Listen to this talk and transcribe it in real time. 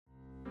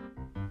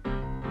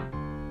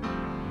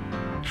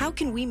How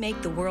can we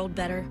make the world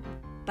better?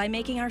 By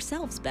making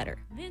ourselves better.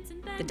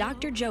 The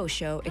Dr. Joe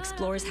Show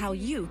explores how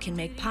you can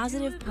make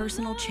positive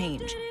personal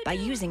change by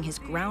using his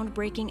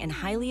groundbreaking and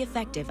highly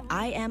effective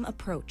I Am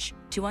approach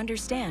to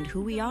understand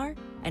who we are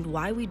and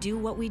why we do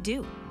what we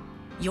do.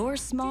 Your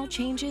small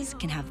changes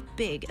can have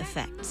big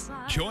effects.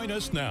 Join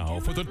us now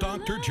for the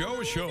Dr.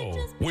 Joe Show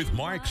with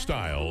Mark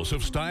Stiles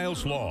of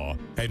Stiles Law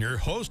and your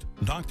host,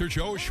 Dr.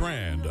 Joe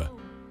Schrand.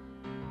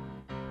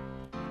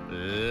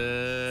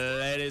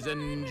 Ladies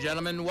and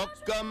gentlemen,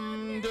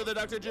 welcome to the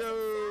Dr.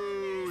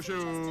 Joe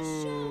Show.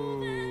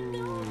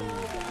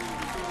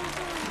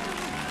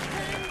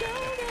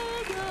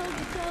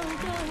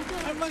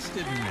 I must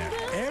admit,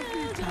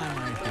 every time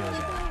I hear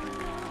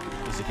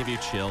that, Does it give you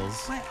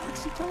chills? my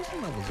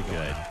oxytocin levels are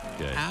going up.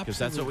 Good. Because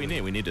that's what we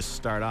need. We need to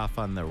start off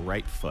on the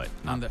right foot,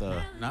 On not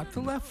the not the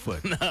left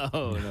foot. no,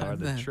 or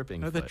the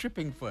tripping foot. The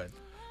tripping foot.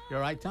 You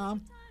all right,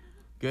 Tom?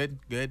 Good.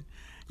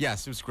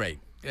 Yes, it was great.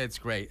 It's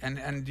great.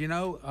 And you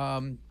know,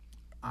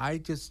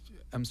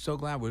 I'm so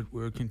glad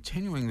we're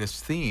continuing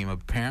this theme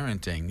of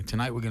parenting.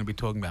 Tonight we're going to be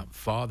talking about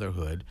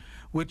fatherhood,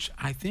 which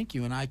I think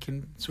you and I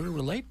can sort of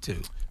relate to.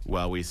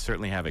 Well, we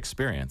certainly have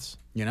experience.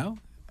 You know?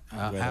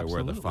 Whether Absolutely.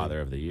 we're the father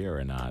of the year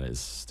or not is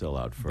still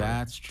out for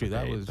That's true.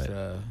 debate, That was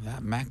but-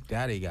 that Mac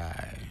Daddy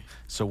guy.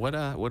 So what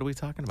are we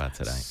talking about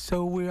today?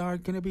 So we are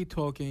going to be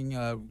talking.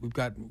 We've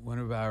got one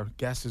of our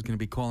guests is going to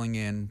be calling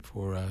in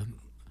for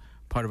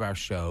part of our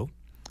show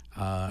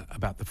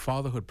about the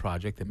Fatherhood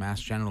project that Mass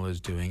General is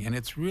doing, and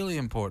it's really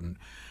important.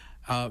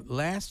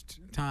 Last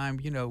time,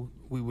 you know,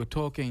 we were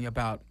talking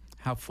about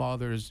how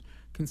fathers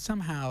can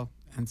somehow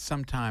and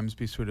sometimes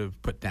be sort of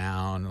put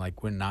down,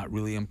 like we're not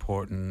really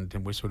important,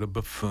 and we're sort of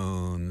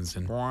buffoons,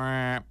 and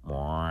that's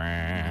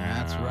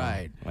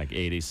right. Like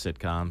 80s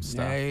sitcom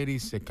stuff. Yeah,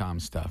 80s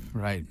sitcom stuff,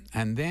 right.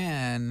 And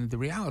then the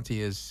reality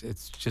is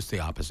it's just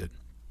the opposite.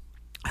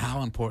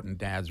 How important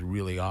dads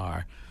really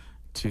are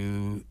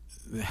to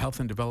the health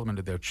and development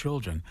of their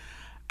children.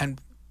 And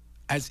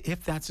as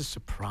if that's a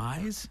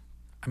surprise.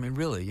 I mean,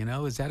 really, you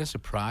know, is that a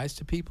surprise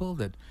to people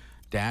that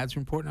dads are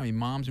important? I mean,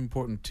 mom's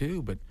important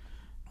too, but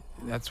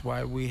that's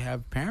why we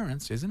have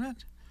parents, isn't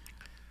it?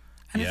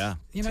 And Yeah,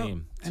 it's, you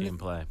know, team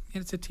play.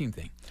 It's a team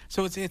thing.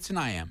 So it's an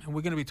I Am, and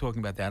we're going to be talking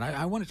about that.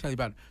 I want to tell you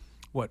about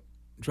what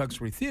Drugs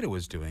Free Theater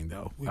was doing,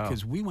 though,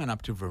 because we went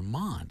up to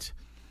Vermont.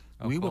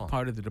 We were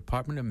part of the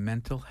Department of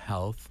Mental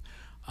Health,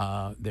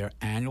 their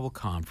annual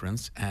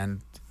conference,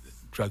 and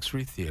Drugs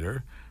Free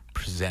Theater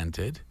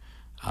presented.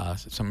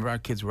 Some of our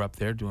kids were up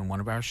there doing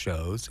one of our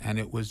shows, and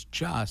it was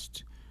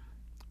just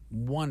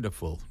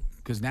wonderful,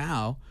 because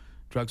now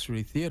Drugs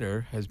Free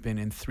Theater has been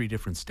in 3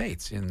 different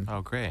states in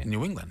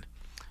New England.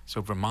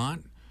 So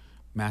Vermont,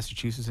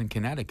 Massachusetts, and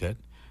Connecticut.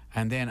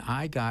 And then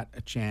I got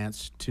a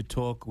chance to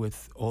talk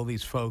with all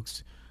these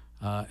folks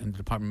in the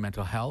Department of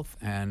Mental Health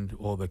and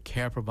all the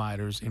care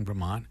providers in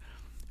Vermont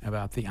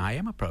about the I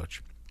Am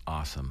approach.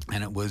 Awesome.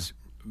 And it was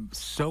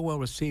so well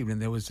received.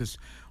 And there was this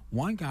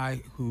one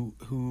guy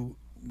who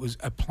was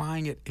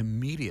applying it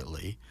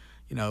immediately,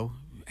 you know,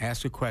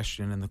 asked a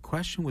question. And the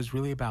question was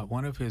really about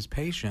one of his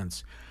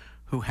patients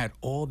who had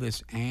all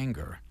this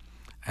anger,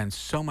 and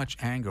so much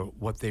anger,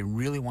 what they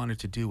really wanted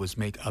to do was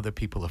make other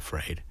people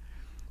afraid.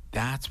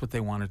 That's what they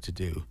wanted to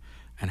do.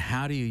 And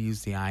how do you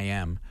use the I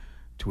Am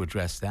to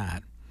address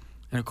that?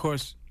 And of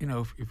course, you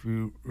know, if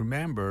you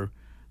remember,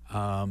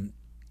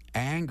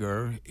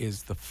 anger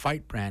is the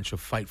fight branch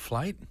of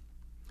fight-flight.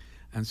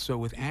 And so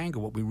with anger,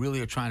 what we really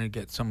are trying to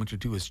get someone to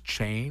do is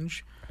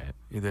change. Right.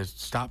 Either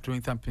stop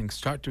doing something,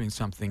 start doing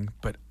something.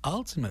 But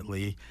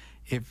ultimately,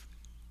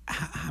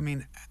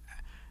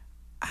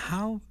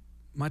 how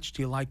much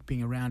do you like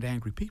being around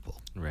angry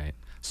people? Right.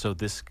 So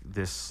this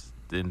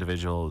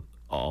individual,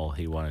 all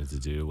he wanted to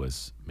do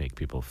was make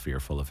people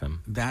fearful of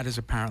him. That is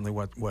apparently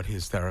what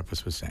his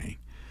therapist was saying.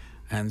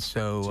 And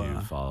so... Do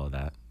you follow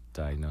that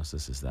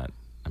diagnosis? Is that,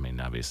 I mean,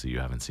 obviously you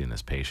haven't seen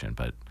this patient,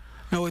 but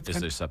no, is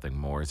there something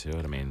more to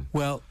it? I mean...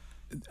 Well...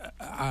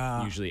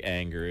 usually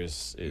anger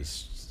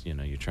is, you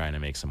know, you're trying to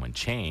make someone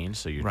change,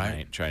 so you're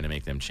trying to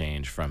make them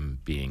change from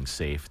being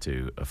safe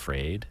to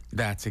afraid.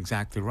 That's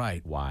exactly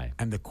right. Why?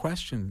 And the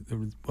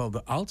question, well,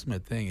 the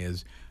ultimate thing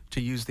is to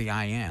use the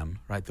I Am,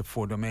 right, the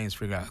 4 domains,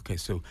 figure out, okay,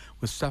 so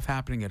was stuff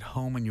happening at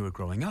home when you were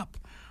growing up?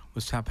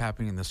 Was stuff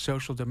happening in the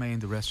social domain,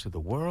 the rest of the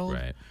world?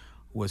 Right.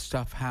 Was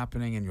stuff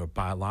happening in your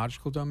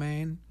biological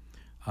domain?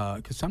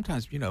 Because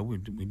sometimes, you know, we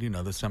do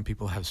know that some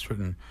people have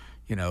certain,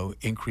 you know,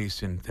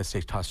 increase in, let's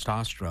say,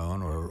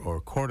 testosterone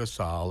or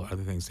cortisol or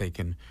other things, they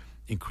can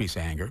increase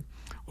anger.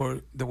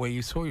 Or the way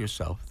you saw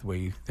yourself, the way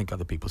you think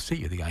other people see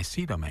you, the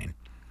IC domain.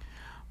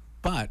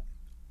 But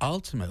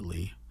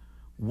ultimately,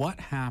 what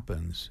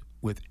happens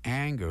with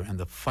anger and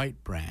the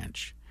fight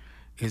branch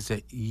is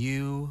that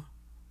you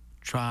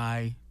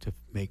try to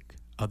make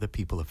other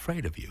people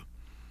afraid of you.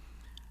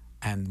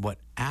 And what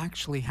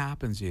actually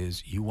happens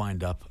is you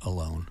wind up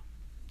alone.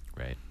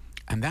 Right.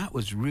 And that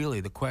was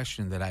really the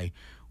question that I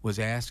was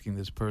asking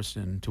this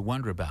person to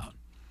wonder about.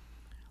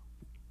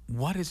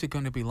 What is it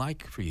going to be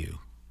like for you?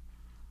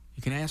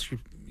 You can ask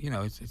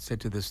it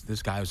said to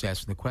this guy who was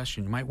asking the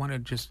question, you might want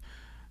to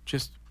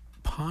just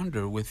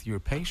ponder with your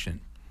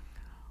patient,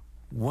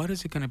 what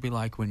is it going to be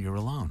like when you're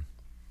alone?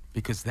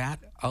 Because that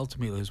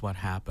ultimately is what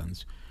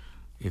happens.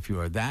 If you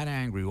are that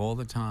angry all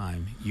the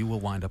time, you will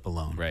wind up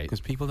alone. Right. Because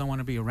people don't want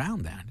to be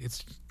around that.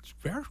 It's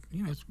very,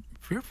 it's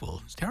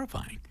fearful. It's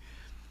terrifying.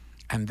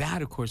 And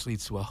that, of course,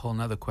 leads to a whole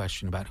other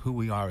question about who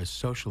we are as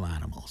social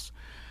animals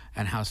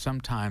and how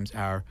sometimes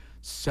our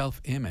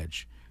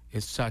self-image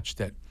is such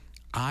that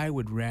I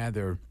would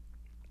rather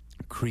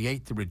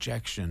create the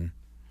rejection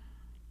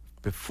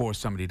before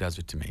somebody does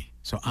it to me.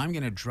 So I'm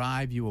going to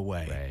drive you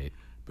away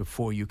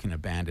before you can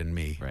abandon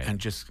me and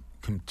just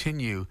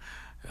continue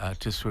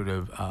to sort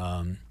of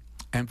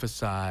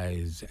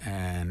emphasize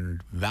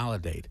and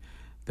validate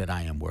that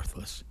I am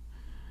worthless.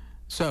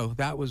 So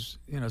that was,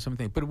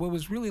 something. But what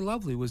was really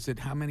lovely was that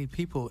how many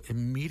people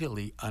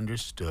immediately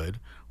understood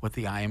what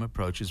the I am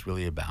approach is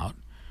really about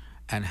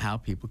and how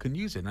people can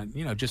use it.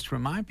 And, just to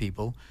remind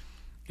people,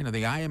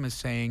 the I am is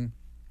saying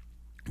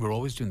we're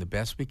always doing the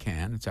best we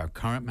can. It's our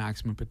current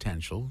maximum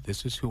potential.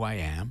 This is who I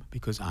am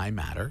because I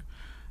matter.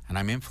 And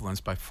I'm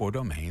influenced by 4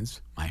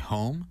 domains: my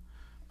home,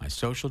 my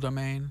social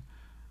domain,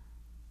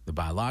 the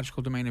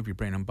biological domain of your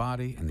brain and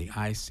body, and the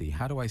I see.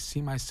 How do I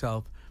see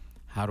myself?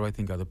 How do I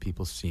think other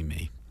people see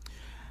me?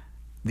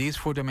 These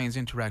 4 domains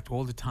interact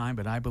all the time,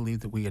 but I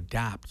believe that we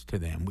adapt to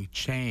them. We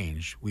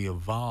change, we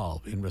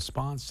evolve in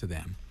response to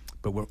them.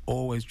 But we're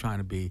always trying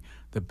to be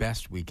the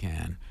best we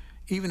can,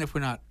 even if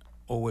we're not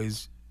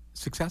always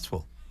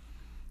successful,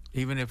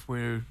 even if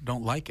we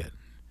don't like it,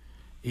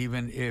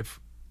 even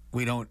if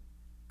we don't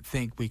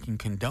think we can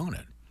condone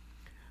it.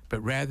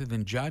 But rather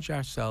than judge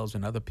ourselves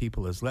and other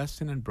people as less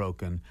than and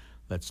broken,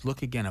 let's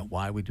look again at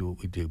why we do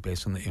what we do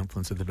based on the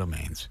influence of the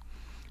domains.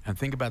 And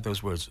think about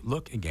those words: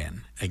 look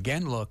again,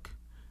 look,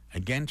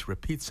 again to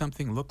repeat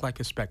something, look like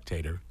a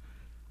spectator.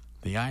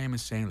 The I am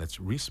is saying let's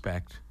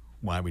respect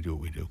why we do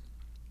what we do.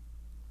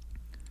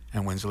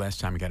 And when's the last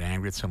time you got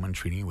angry at someone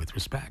treating you with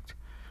respect?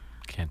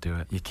 Can't do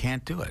it. You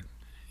can't do it.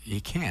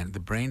 You can't. The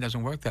brain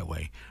doesn't work that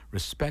way.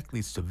 Respect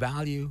leads to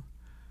value,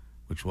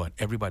 which is what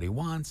everybody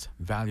wants.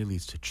 Value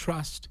leads to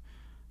trust.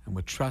 And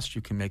with trust,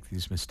 you can make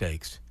these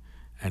mistakes.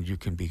 And you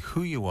can be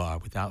who you are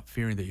without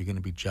fearing that you're going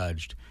to be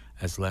judged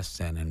as less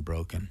than and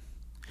broken.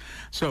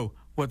 So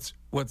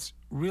what's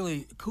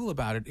really cool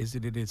about it is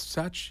that it is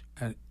such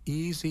an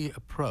easy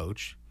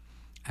approach,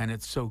 and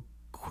it's so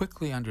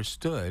quickly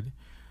understood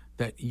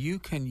that you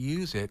can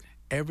use it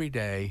every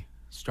day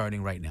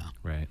starting right now.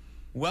 Right.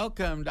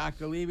 Welcome,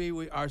 Dr. Levy.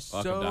 We are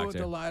Welcome,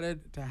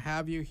 delighted to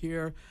have you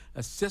here.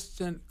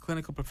 Assistant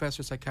Clinical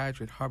Professor of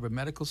Psychiatry at Harvard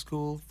Medical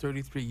School,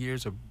 33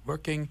 years of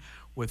working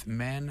with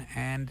men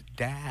and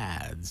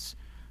dads.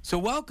 So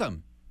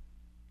welcome.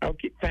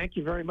 Okay, thank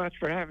you very much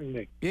for having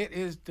me. It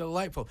is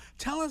delightful.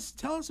 Tell us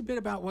a bit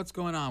about what's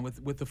going on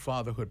with the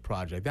Fatherhood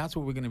Project. That's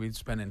what we're going to be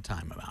spending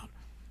time about.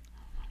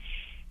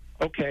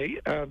 Okay,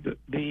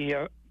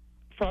 the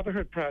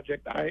Fatherhood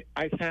Project,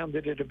 I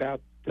founded it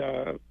about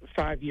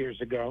 5 years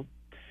ago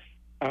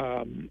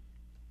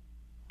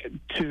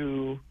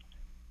to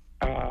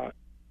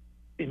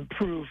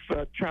improve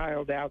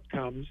child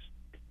outcomes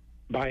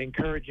by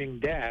encouraging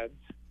dads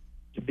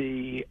to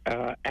be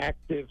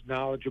active,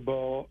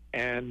 knowledgeable,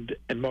 and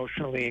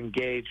emotionally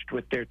engaged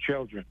with their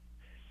children.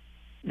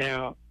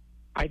 Now,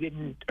 I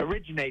didn't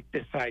originate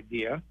this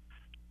idea,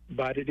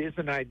 but it is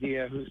an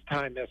idea whose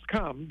time has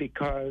come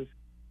because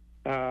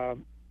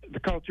the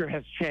culture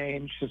has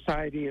changed,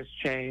 society has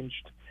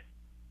changed.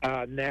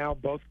 Now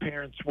both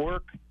parents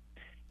work,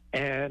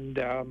 and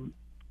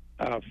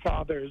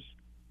fathers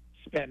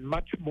spend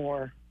much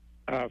more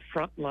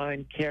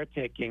frontline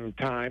caretaking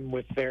time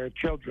with their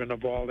children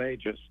of all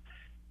ages.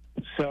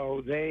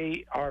 So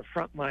they are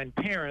frontline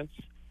parents,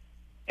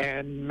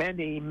 and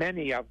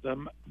many of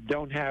them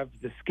don't have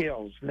the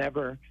skills,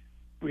 never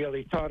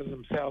really thought of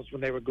themselves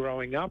when they were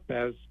growing up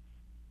as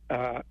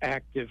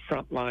active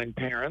frontline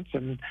parents,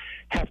 and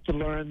have to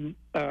learn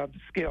the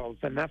skills.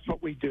 And that's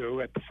what we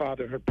do at the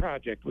Fatherhood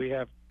Project. We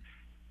have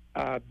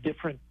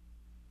different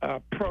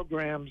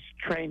programs,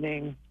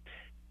 training,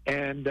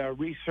 and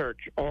research,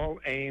 all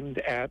aimed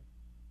at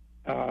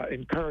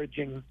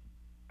encouraging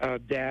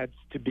dads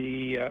to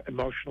be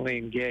emotionally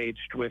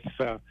engaged with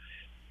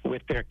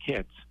their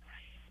kids.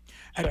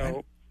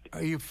 And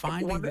are you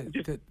finding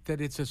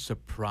that it's a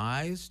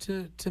surprise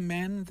to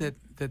men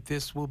that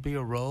this will be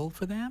a role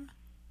for them?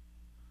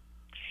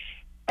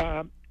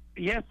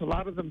 Yes, a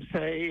lot of them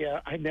say,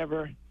 I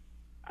never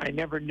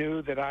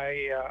knew that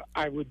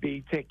I would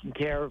be taking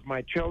care of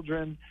my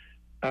children.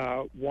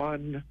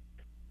 One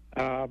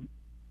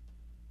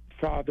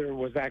father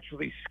was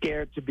actually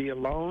scared to be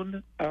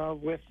alone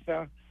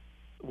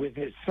with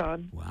his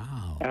son.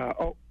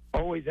 Wow.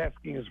 Always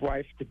asking his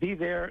wife to be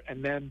there,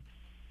 and then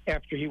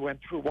after he went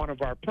through one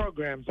of our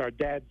programs, our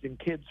Dads and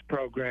Kids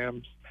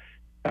programs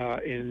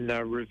in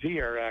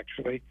Revere,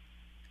 actually,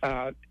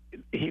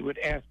 he would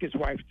ask his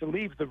wife to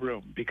leave the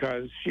room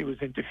because she was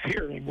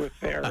interfering with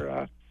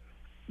their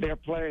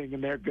playing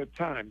and their good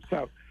time.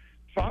 So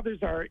fathers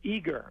are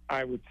eager,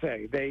 I would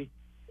say.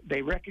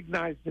 they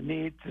recognize the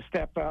need to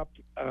step up.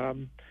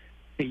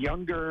 The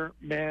younger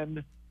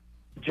men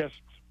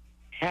just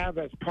have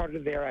as part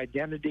of their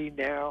identity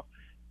now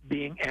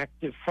being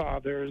active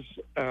fathers.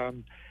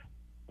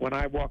 When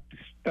I walk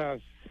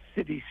the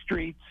city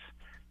streets,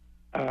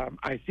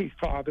 I see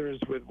fathers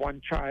with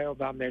one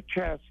child on their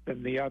chest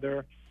and the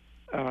other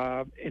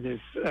in his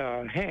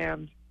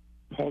hand,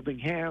 holding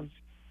hands.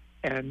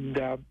 And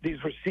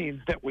these were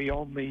scenes that we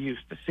only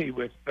used to see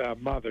with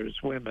mothers,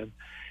 women.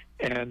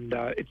 And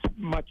it's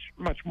much,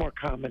 much more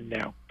common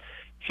now.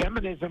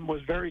 Feminism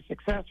was very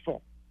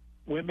successful.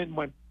 Women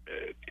went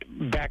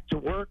back to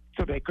work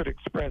so they could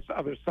express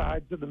other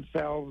sides of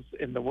themselves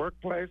in the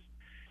workplace.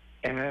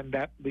 And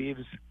that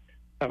leaves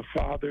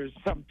fathers,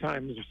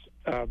 sometimes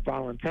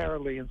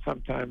voluntarily and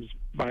sometimes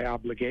by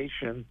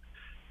obligation,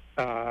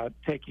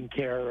 taking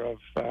care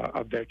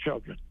of their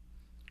children.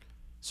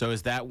 So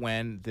is that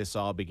when this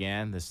all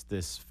began?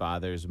 This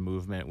fathers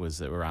movement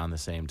was around the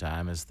same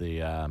time as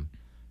the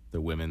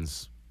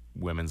women's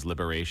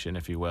liberation,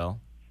 if you will?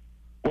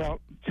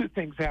 Well, two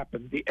things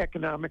happened. The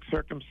economic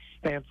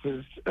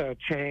circumstances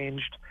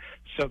changed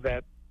so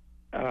that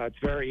it's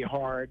very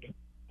hard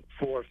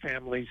for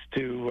families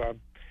to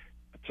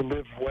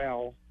live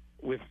well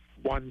with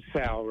one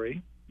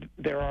salary.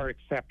 There are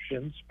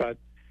exceptions, but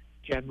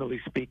generally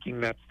speaking,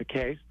 that's the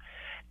case.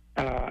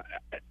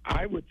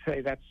 I would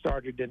say that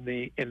started in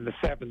the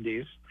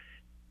 70s,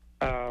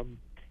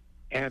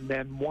 and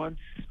then once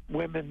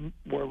women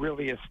were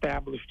really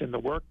established in the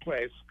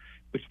workplace,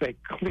 which they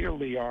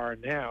clearly are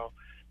now,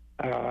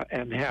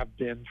 and have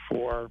been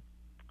for,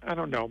 I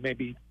don't know,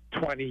 maybe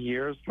 20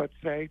 years, let's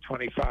say,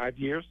 25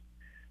 years,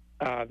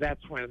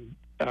 that's when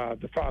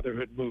the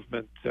fatherhood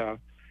movement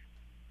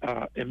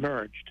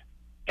emerged.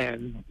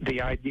 And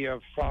the idea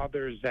of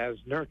fathers as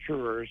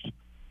nurturers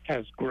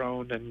has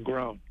grown and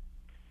grown.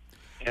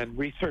 And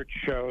research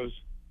shows,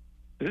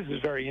 this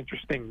is very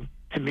interesting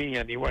to me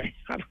anyway,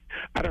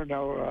 I don't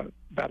know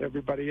about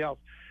everybody else,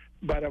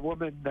 but a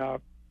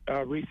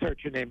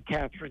researcher named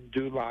Catherine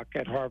Dulock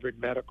at Harvard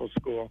Medical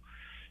School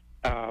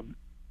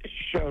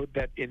showed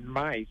that in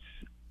mice,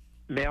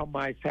 male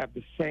mice have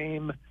the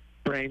same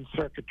brain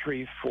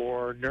circuitry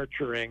for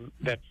nurturing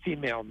that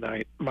female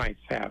mice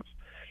have.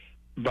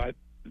 But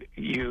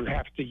you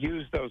have to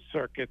use those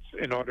circuits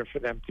in order for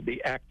them to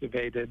be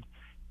activated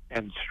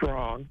and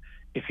strong.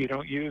 If you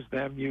don't use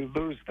them, you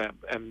lose them,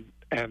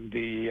 and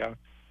the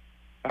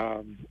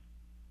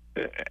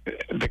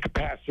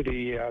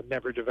capacity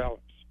never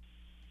develops.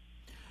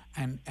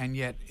 And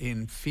yet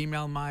in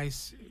female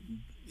mice,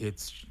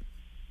 it's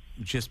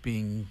just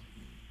being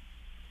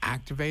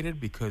activated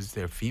because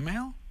they're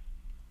female?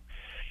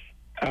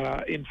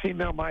 In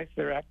female mice,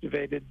 they're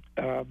activated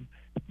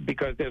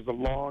because there's a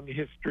long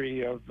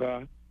history of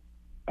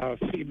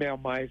female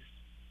mice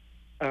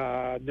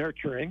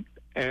nurturing,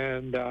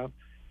 and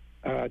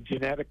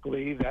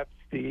genetically, that's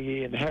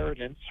the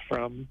inheritance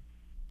from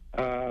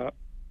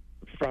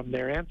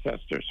their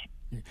ancestors.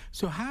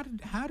 So how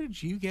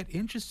did you get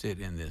interested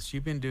in this?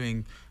 You've been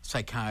doing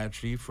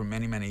psychiatry for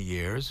many, many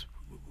years.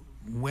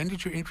 When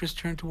did your interest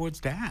turn towards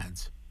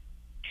dads?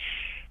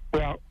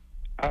 Well,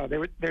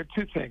 there are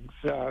two things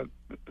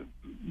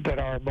that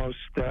are most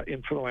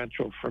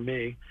influential for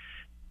me.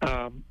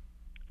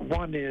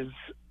 One is,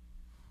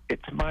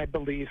 it's my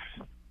belief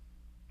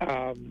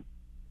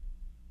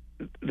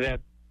that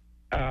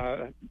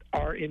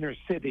our inner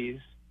cities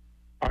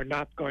are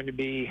not going to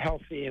be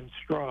healthy and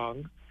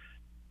strong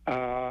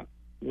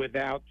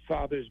without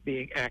fathers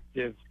being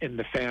active in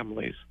the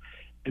families.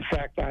 In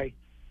fact, I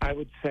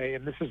would say,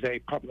 and this is a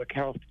public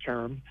health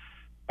term,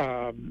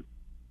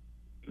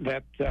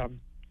 that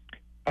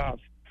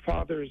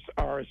fathers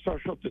are a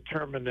social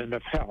determinant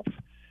of health,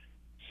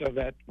 so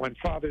that when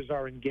fathers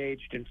are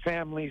engaged in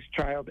families,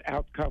 child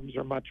outcomes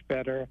are much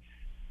better.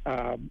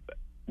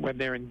 When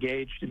they're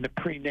engaged in the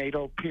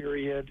prenatal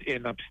period,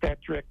 in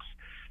obstetrics,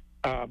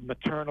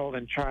 maternal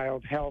and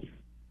child health,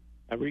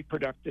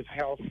 reproductive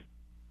health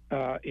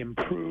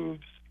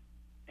improves,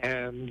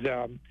 and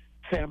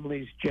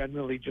families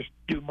generally just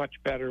do much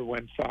better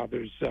when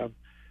fathers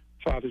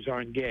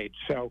are engaged.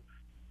 So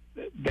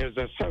there's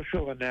a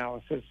social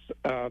analysis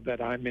that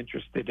I'm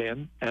interested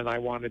in, and I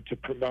wanted to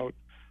promote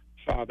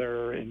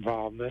father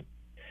involvement.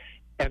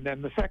 And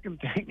then the second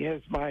thing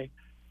is my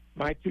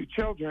two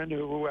children,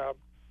 who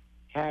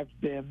have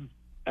been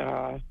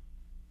and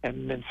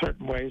in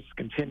certain ways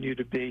continue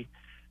to be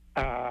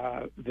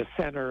the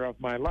center of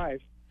my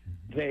life.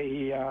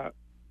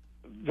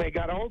 They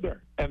got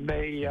older, and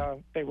they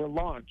were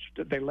launched.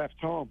 They left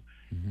home.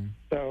 Mm-hmm.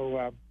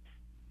 So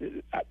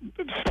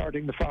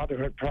starting the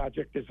Fatherhood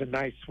Project is a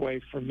nice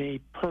way for me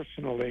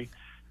personally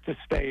to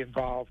stay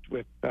involved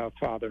with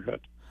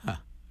fatherhood. Huh.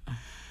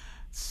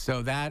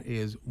 So that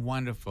is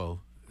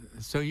wonderful.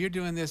 So you're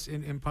doing this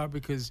in part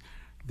because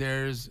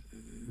there's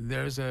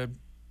a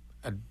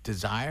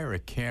desire, a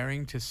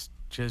caring to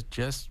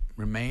just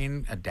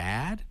remain a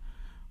dad,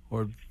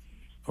 or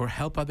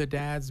help other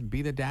dads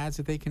be the dads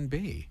that they can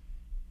be.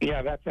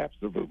 Yeah, that's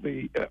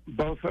absolutely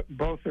both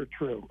are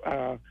true.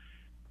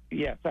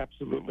 Yes,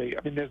 absolutely.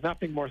 I mean, there's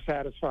nothing more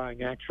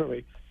satisfying,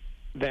 actually,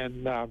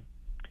 than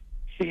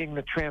seeing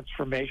the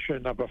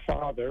transformation of a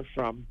father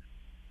from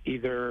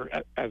either,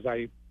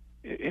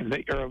 in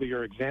the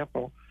earlier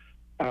example,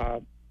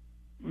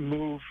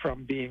 move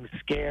from being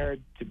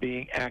scared to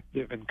being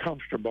active and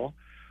comfortable,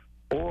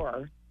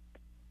 or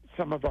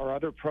some of our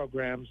other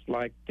programs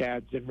like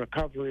Dads in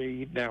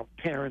Recovery, now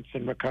Parents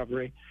in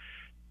Recovery.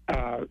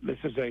 This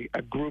is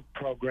a group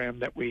program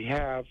that we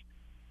have,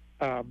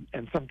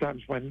 and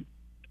sometimes when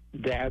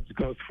dads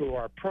go through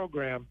our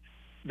program,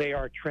 they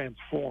are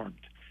transformed.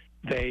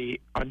 They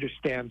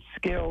understand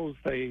skills,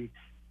 they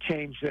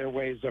change their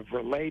ways of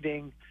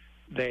relating,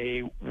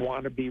 they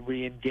want to be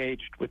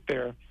re-engaged with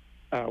their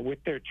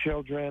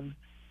children,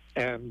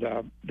 and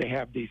they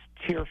have these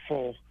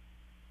tearful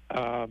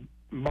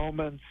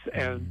moments,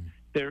 and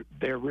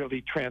they're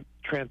really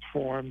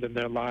transformed, and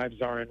their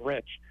lives are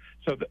enriched.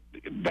 So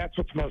that's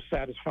what's most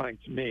satisfying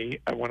to me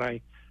when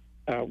I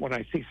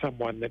see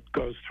someone that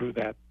goes through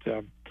that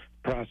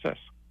process.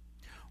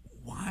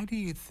 Why do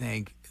you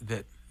think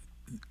that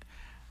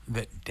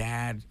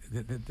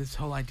this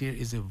whole idea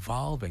is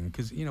evolving?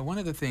 Because, one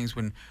of the things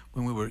when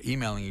we were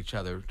emailing each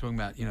other, talking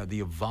about, the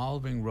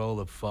evolving role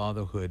of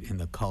fatherhood in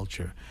the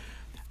culture.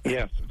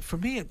 Yes. For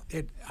me,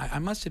 I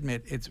must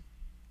admit,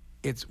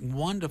 it's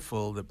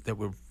wonderful that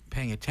we're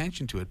paying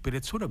attention to it, but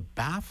it's sort of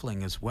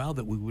baffling as well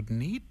that we would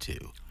need to.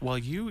 Well,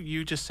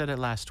 you just said it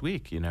last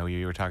week. You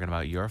were talking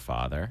about your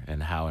father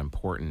and how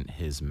important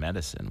his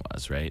medicine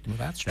was, right? Well,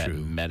 that's that true.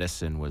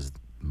 Medicine was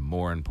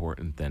more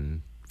important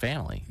than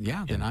family.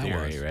 Yeah, in than theory,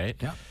 I was. Right?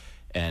 Yeah.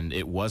 And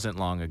it wasn't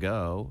long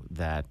ago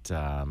that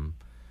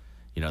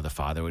the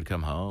father would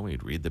come home,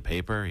 he'd read the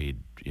paper,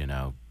 he'd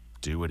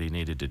do what he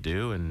needed to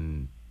do,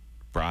 and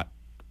brought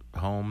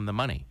home the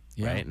money.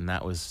 Yeah. Right, and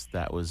that was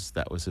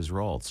his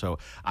role. So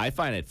I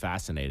find it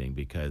fascinating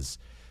because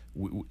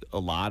a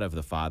lot of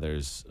the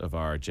fathers of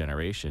our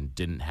generation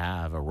didn't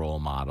have a role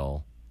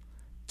model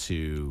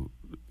to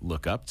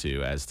look up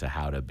to as to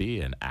how to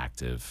be an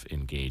active,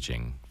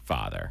 engaging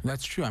father.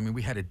 That's true. I mean,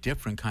 we had a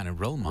different kind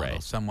of role model,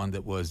 Right. Someone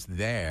that was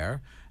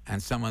there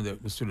and someone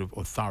that was sort of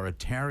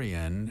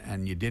authoritarian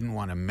and you didn't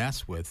want to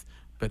mess with,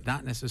 but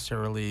not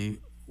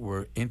necessarily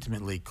were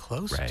intimately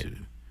close Right. to.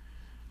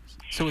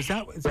 So is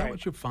that Right.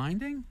 what you're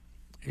finding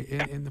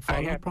in the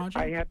Fatherhood Project?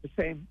 I had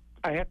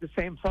the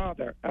same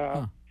father.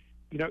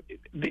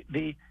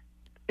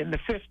 In the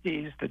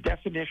 50s, the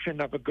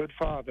definition of a good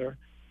father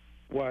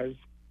was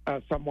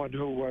someone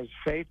who was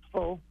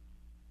faithful,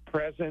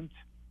 present,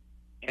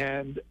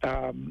 and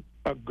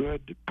a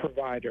good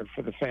provider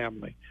for the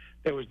family.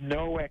 There was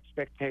no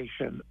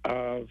expectation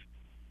of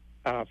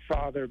a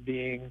father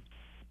being,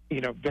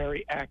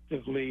 very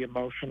actively,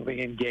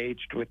 emotionally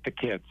engaged with the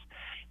kids,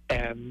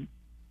 and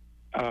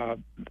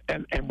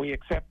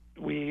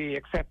we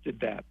accepted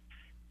that.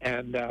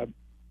 And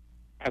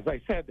as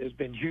I said, there's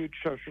been huge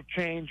social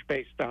change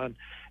based on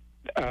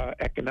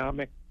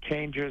economic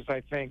changes,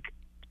 I think,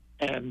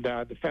 and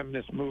the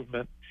feminist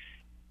movement.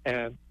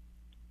 And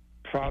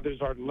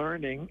fathers are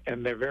learning,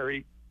 and they're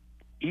very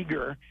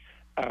eager.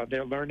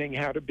 They're learning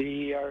how to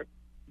be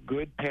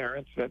good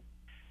parents. That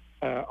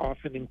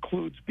often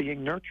includes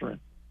being nurturing.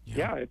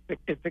 Yeah,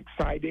 it's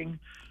exciting,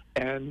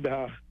 and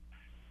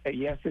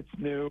yes, it's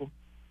new.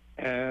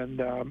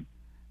 And,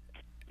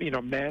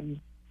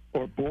 men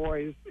or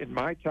boys in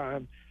my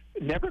time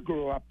never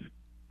grew up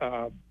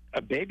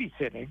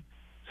babysitting,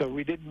 so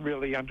we didn't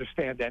really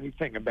understand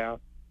anything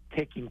about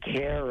taking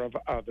care of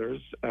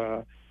others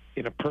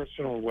in a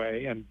personal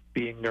way and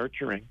being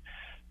nurturing.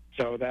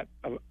 So that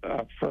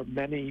for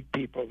many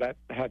people, that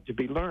had to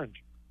be learned.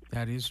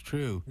 That is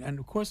true. And,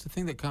 of course, the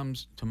thing that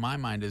comes to my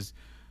mind is,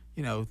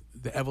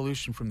 the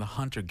evolution from the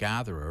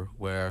hunter-gatherer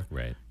where,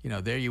 Right.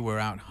 There you were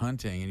out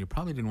hunting and you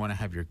probably didn't want to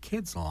have your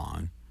kids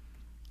along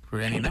for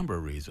any number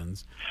of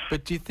reasons.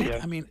 But do you think,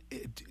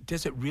 Yeah.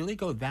 Does it really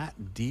go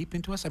that deep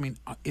into us?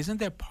 Isn't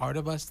there part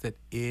of us that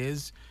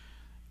is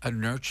a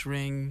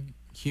nurturing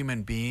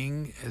human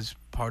being as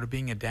part of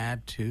being a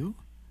dad too?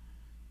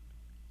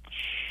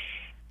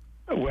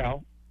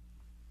 Well,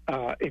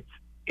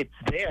 it's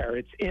there.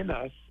 It's in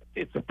us.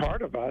 It's a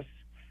part of us.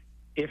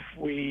 If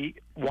we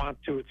want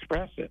to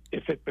express it,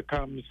 if it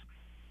becomes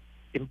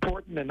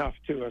important enough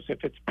to us,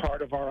 if it's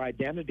part of our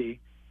identity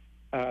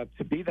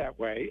to be that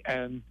way,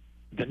 and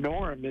the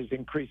norm is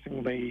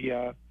increasingly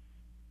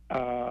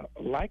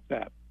like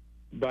that.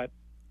 But,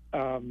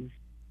 our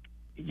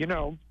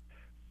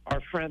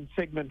friend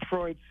Sigmund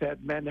Freud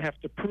said men have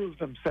to prove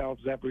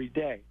themselves every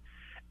day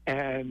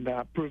and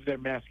prove their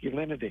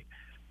masculinity.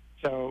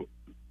 So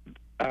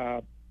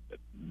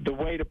the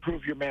way to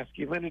prove your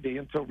masculinity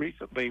until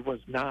recently was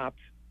not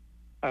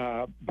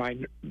by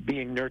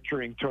being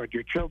nurturing toward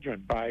your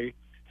children, by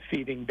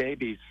feeding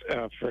babies,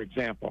 for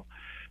example.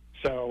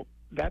 So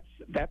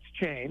that's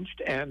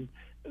changed, and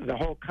the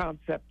whole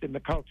concept in the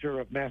culture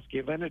of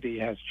masculinity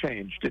has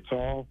changed. It's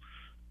all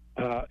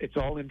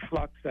in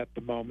flux at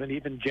the moment.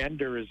 Even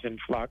gender is in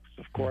flux,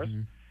 of course.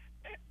 Mm-hmm.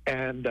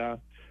 And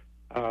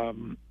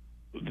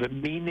the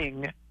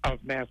meaning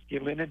of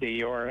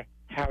masculinity, or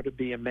how to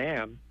be a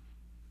man,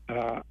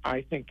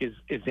 I think is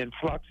in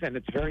flux, and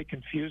it's very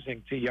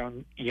confusing to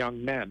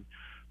young men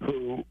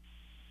who,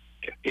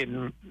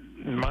 in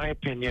my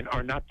opinion,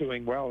 are not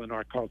doing well in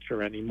our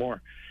culture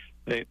anymore.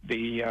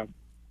 The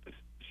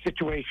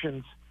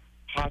situations,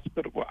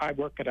 hospital. I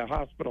work at a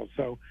hospital,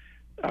 so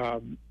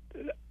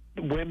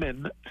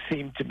women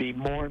seem to be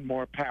more and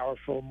more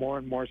powerful, more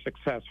and more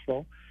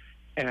successful,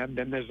 and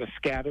then there's a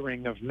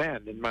scattering of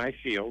men in my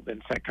field,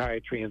 in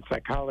psychiatry and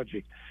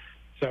psychology.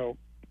 So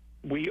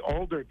we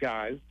older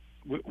guys,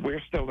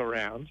 we're still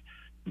around,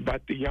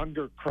 but the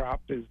younger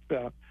crop is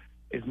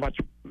much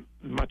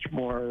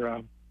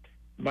more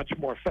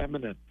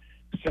feminine.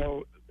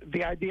 So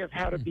the idea of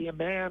how to be a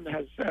man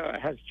has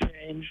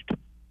changed,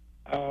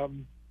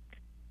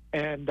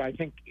 and I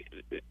think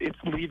it's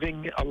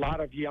leaving a lot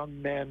of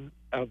young men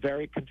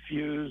very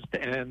confused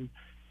and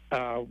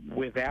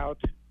without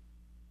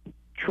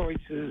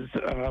choices,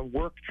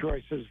 work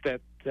choices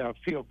that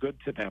feel good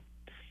to them.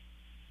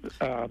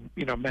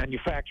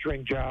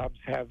 Manufacturing jobs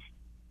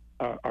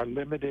are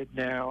limited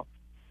now,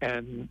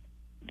 and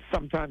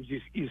sometimes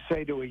you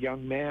say to a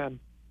young man,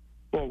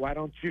 well, why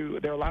don't you,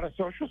 there are a lot of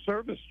social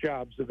service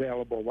jobs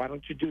available, why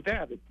don't you do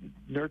that,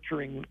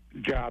 nurturing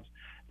jobs?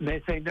 And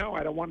they say, no,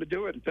 I don't want to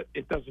do it,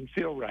 it doesn't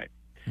feel right.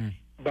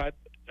 But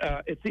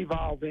it's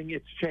evolving,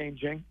 it's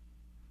changing,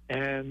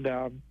 and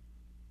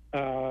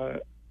the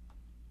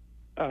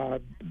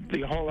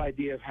whole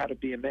idea of how to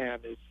be a man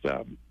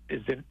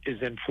is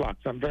in flux.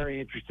 I'm very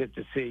interested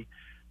to see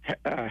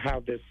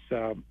how this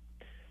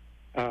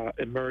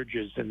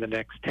emerges in the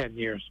next 10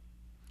 years.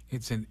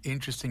 It's an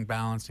interesting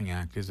balancing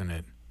act, isn't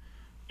it?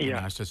 In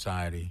our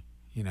society.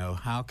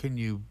 How can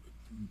you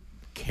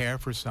care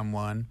for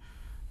someone?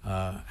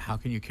 How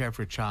can you care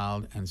for a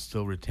child and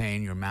still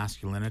retain your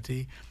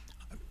masculinity?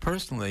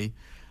 Personally,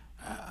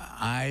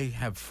 I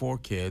have 4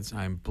 kids.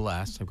 I'm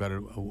blessed. I've got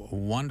a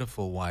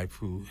wonderful wife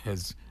who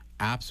has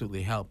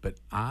absolutely helped. But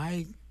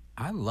I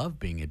love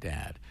being a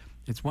dad.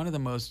 It's one of the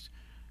most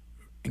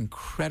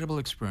incredible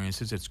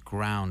experiences. It's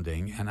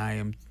grounding, and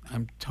I'm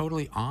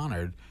totally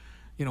honored.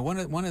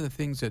 One of the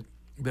things that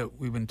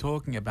we've been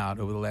talking about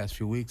over the last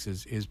few weeks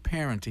is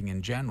parenting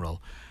in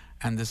general,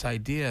 and this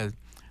idea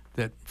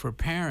that for a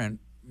parent,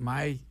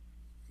 my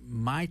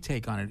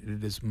take on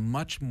it is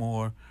much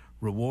more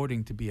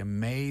rewarding to be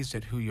amazed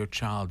at who your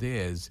child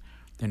is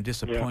than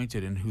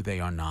disappointed in who they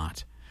are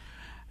not.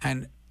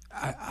 And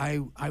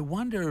I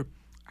wonder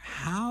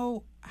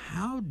how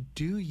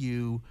do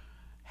you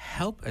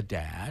help a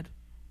dad,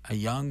 a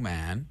young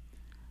man,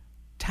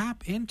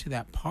 tap into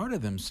that part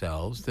of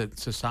themselves that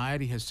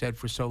society has said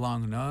for so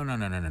long,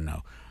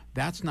 no,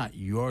 that's not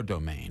your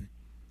domain,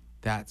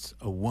 that's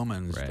a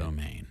woman's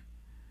domain.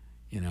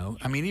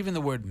 I mean, even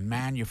the word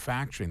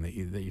manufacturing that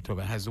you talk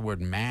about has the word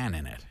man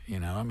in it.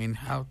 I mean,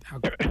 how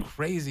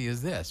crazy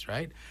is this,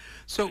 right?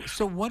 So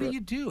what do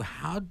you do?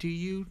 How do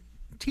you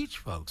teach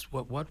folks?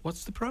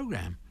 What's the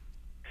program?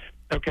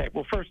 Okay.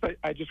 Well, first,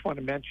 I just want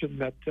to mention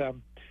that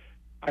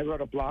I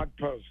wrote a blog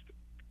post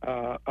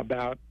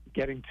about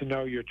getting to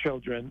know your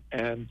children,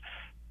 and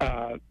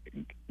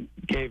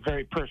gave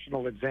very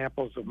personal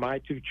examples of my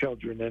 2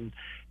 children and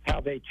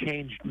how they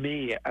changed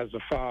me as a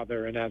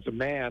father and as a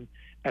man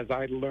as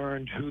I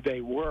learned who they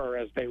were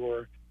as they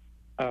were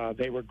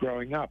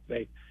growing up.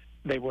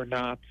 They were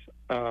not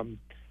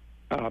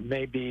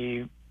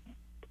maybe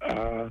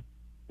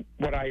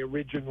what I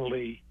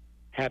originally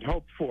had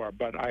hoped for,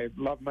 but I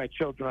love my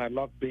children. I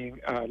love being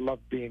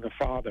a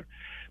father.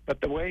 But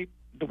the way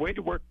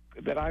to work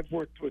that I've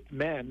worked with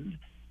men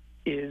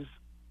is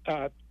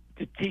to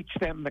teach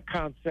them the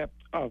concept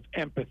of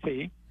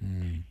empathy,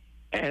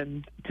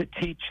 and to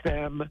teach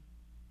them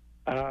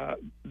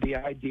the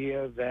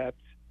idea that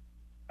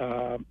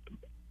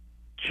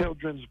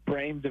children's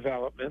brain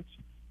development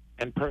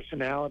and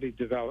personality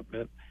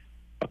development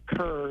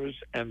occurs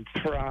and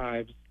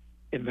thrives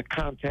in the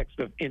context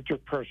of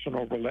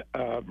interpersonal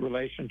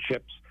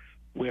relationships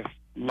with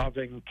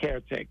loving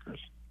caretakers.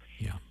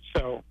 Yeah.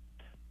 So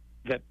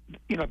that,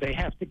 they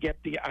have to get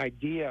the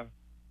idea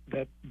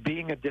that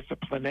being a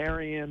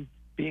disciplinarian,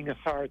 being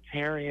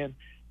authoritarian,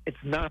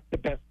 it's not the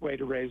best way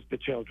to raise the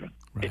children.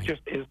 Right. It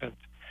just isn't.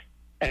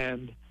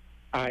 And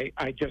I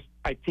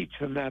teach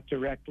them that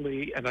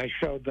directly, and I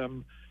show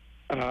them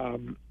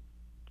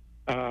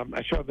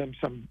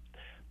some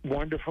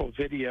wonderful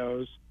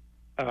videos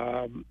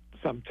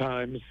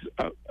sometimes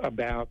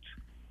about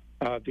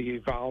the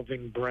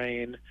evolving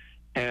brain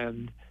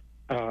and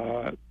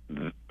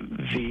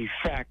the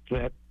fact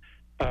that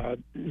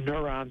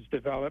neurons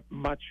develop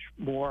much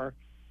more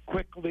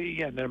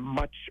quickly and in a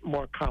much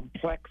more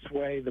complex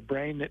way. The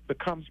brain, it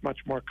becomes much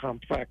more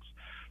complex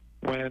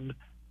when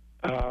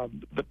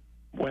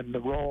the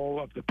role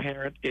of the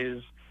parent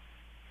is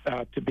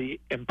to be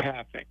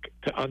empathic,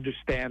 to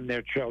understand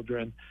their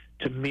children,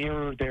 to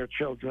mirror their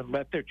children,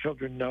 let their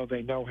children know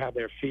they know how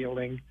they're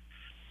feeling,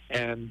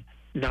 and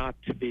not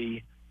to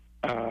be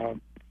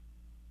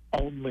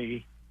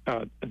only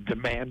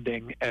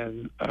demanding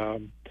and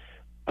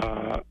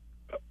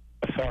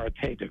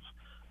authoritative.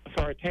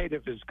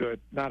 authoritative is good,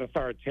 not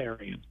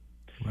authoritarian.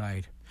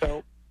 Right.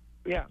 So,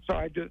 yeah. So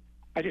I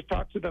just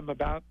talk to them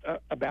about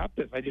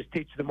this. I just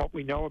teach them what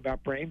we know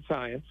about brain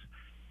science,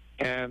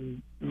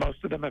 and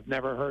most of them have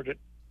never heard it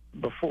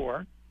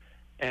before,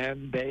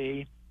 and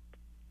they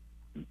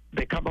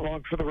come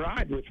along for the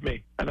ride with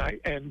me. And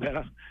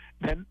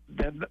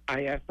then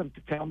I ask them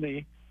to tell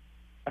me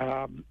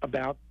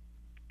about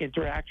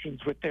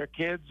interactions with their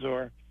kids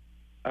or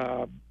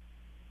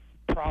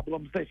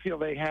problems they feel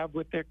they have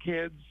with their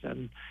kids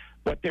and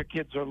what their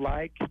kids are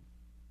like,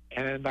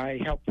 and I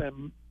help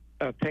them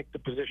take the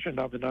position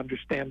of an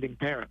understanding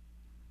parent.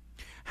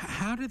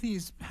 How do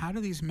these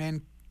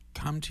men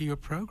come to your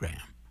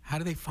program? How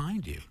do they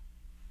find you?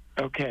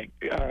 Okay,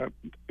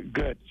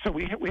 good. So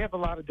we have a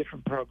lot of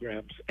different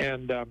programs,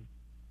 and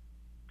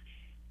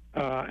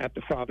at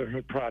the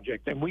Fatherhood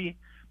Project, and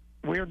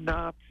we're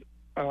not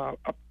a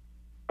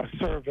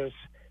service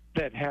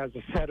that has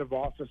a set of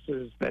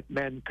offices that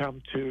men come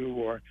to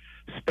or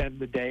spend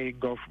the day and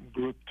go from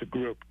group to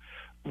group.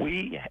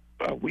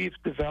 We've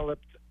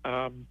developed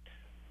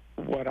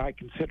what I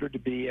consider to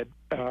be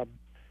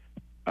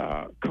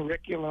a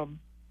curriculum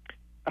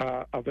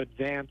of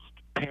advanced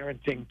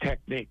parenting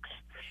techniques.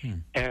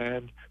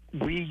 And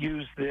we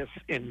use this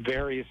in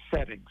various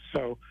settings.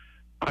 So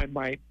I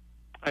might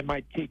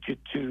teach it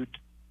to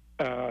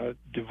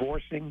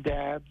divorcing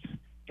dads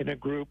in a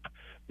group.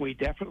 We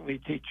definitely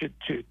teach it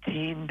to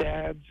teen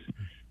dads.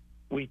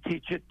 We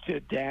teach it to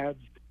dads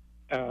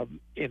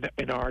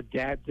in our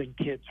Dads and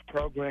Kids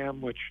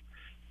program, which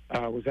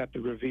was at the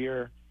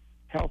Revere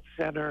Health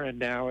Center and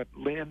now at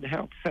Lynn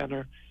Health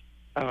Center.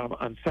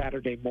 On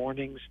Saturday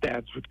mornings,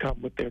 dads would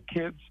come with their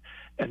kids,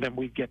 and then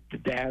we'd get the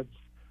dads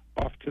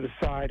off to the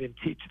side and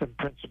teach them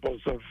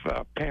principles of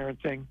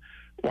parenting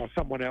while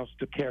someone else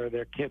took care of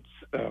their kids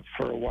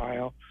for a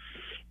while.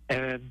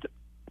 And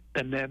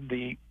then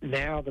the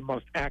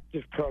most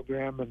active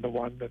program, and the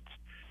one that's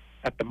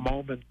at the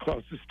moment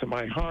closest to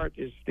my heart,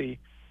 is the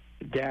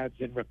Dads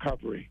in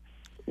Recovery,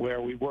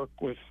 where we work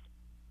with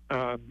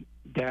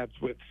dads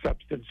with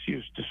substance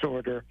use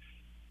disorder,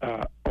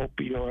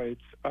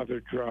 opioids, other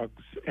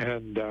drugs,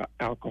 and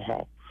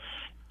alcohol.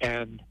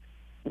 And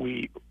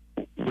we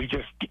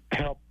just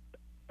help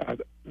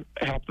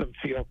them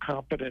feel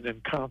competent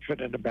and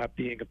confident about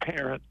being a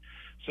parent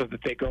so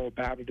that they go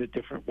about it a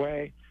different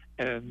way.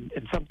 And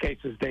in some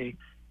cases, they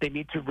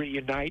need to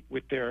reunite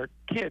with their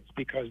kids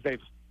because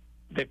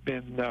they've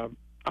been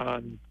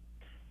on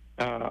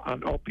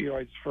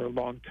opioids for a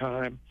long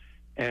time,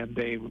 and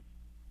the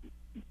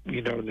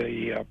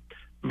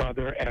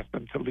mother asked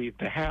them to leave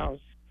the house,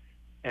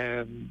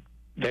 and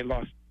they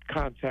lost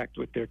contact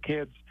with their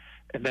kids.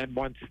 And then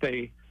once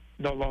they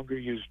no longer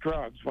use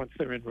drugs, once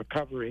they're in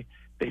recovery,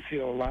 they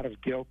feel a lot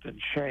of guilt and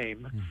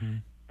shame. Mm-hmm.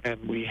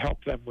 And we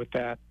help them with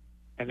that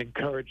and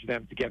encourage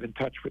them to get in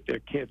touch with their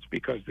kids,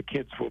 because the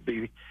kids will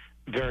be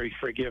very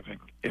forgiving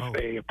if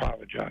they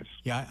apologize.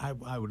 Yeah,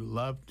 I would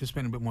love to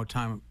spend a bit more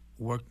time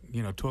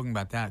talking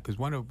about that, because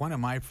one of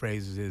my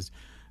phrases is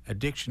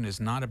addiction is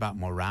not about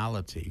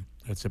morality,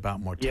 it's about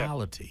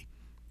mortality. Yeah.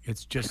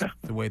 It's just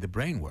the way the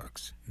brain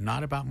works.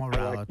 Not about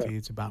morality,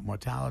 it's about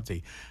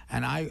mortality.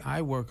 And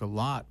I work a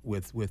lot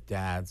with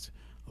dads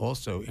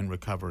also in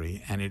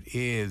recovery, and it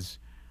is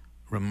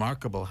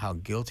remarkable how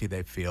guilty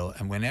they feel.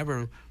 And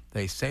whenever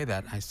they say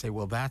that, I say,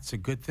 well, that's a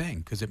good thing,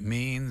 because it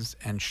means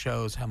and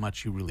shows how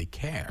much you really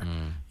care.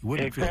 You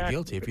wouldn't feel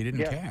guilty if you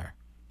didn't care.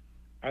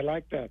 I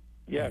like that.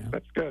 Yes,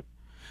 that's good.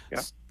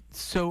 Yeah.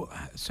 So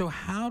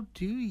how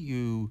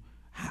do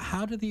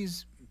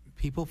these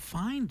people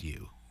find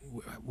you?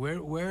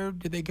 Where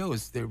do they go?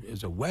 Is there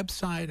a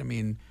website? I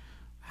mean,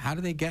 how do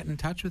they get in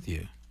touch with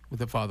you, with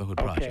the Fatherhood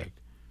Project?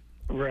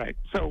 Right.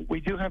 So we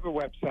do have a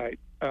website,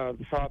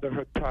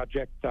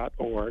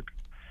 fatherhoodproject.org,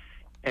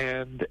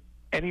 and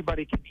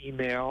anybody can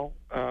email.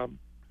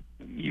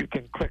 You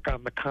can click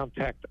on the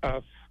Contact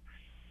Us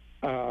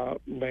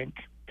link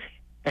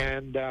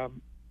and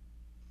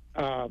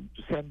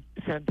send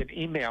an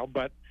email.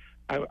 But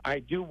I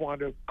do want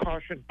to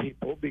caution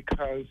people,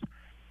 because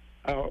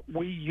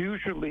we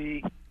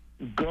usually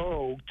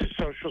go to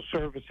social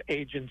service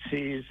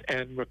agencies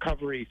and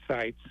recovery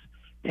sites,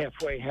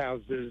 halfway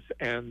houses,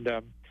 and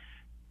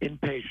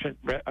inpatient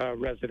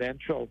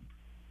residential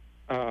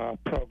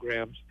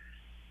programs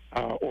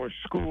or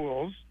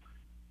schools.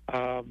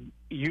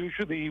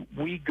 Usually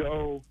we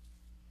go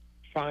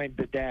find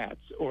the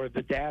dads, or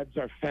the dads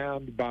are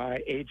found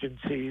by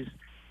agencies.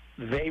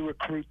 They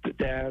recruit the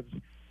dads,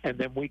 and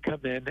then we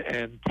come in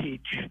and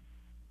teach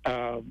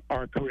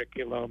our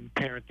curriculum,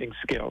 parenting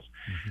skills.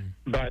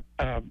 Mm-hmm. But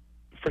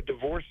for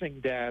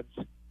divorcing dads,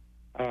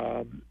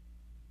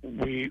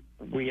 we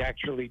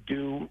actually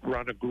do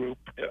run a group.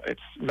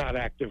 It's not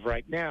active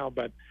right now,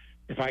 but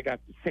if I got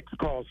 6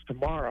 calls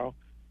tomorrow,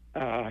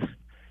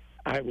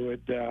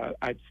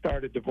 I'd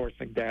start a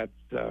divorcing dads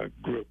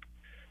group.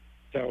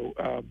 So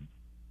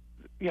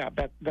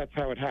that's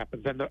how it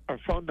happens. And our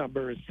phone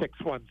number is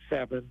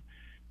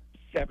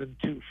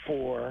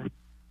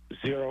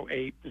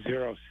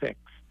 617-724-0806.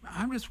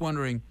 I'm just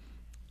wondering,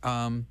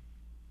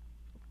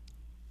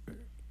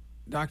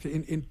 Doctor,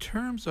 in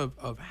terms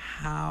of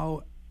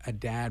how a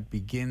dad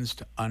begins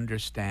to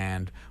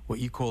understand what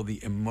you call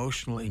the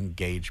emotional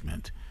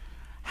engagement,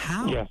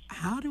 Yes.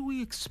 how do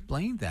we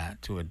explain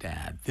that to a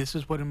dad? This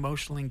is what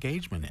emotional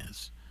engagement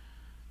is.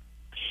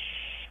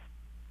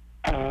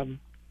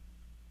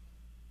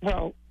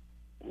 Well,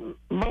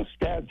 most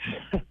dads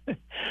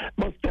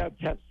most dads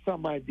have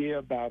some idea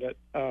about it,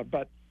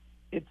 but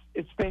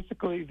it's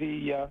basically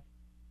to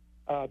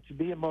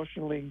be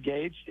emotionally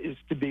engaged is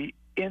to be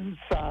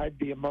inside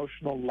the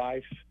emotional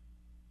life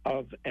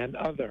of an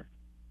other.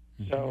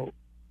 Mm-hmm. So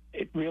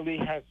it really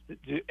has to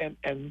do,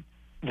 and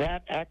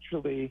that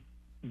actually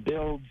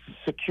builds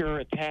secure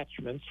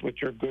attachments,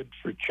 which are good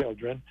for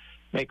children,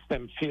 makes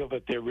them feel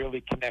that they're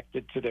really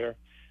connected to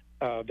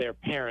their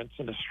parents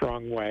in a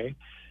strong way,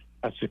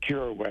 a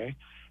secure way.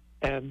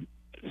 And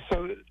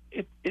so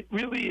it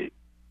really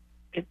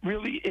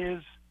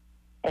is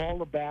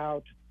all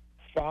about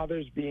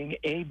fathers being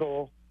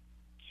able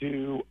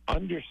to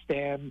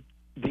understand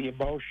the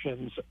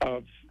emotions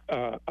of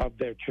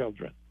their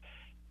children.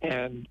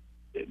 And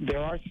there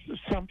are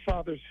some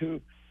fathers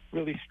who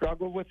really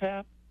struggle with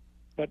that,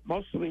 but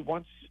mostly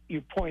once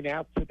you point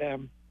out to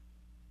them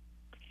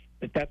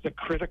that that's a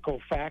critical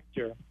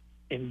factor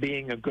in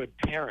being a good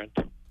parent,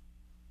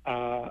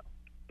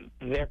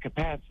 their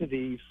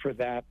capacity for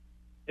that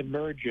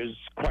emerges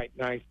quite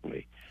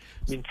nicely.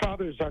 I mean,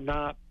 fathers are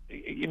not,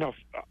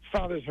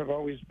 fathers have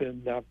always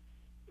been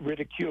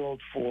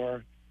ridiculed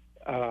for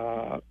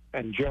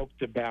and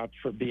joked about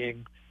for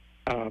being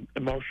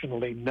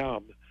emotionally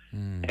numb.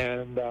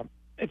 And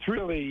it's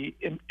really,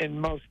 in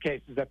most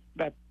cases,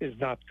 that is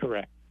not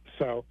correct.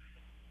 So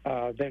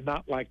they're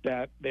not like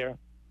that. They're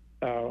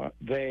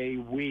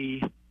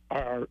we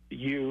are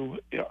you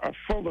are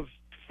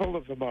full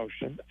of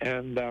emotion,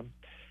 and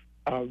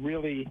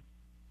really,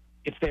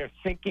 if they're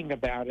thinking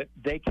about it,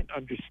 they can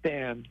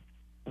understand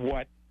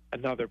what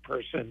another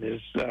person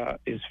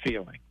is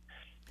feeling.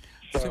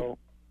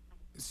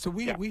 So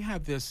we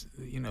have this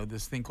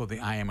this thing called the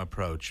I am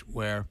approach,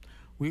 where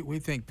we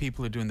think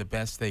people are doing the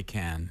best they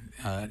can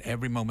at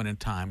every moment in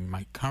time.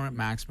 My current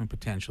maximum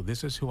potential.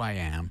 This is who I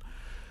am,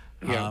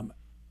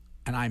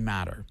 and I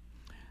matter.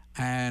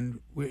 And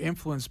we're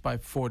influenced by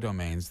 4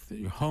 domains: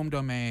 the home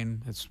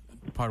domain, that's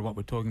part of what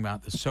we're talking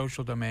about; the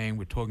social domain,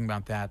 we're talking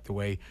about that, the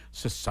way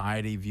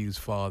society views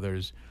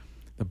fathers;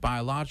 the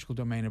biological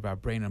domain of our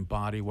brain and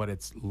body, what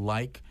it's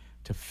like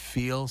to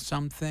feel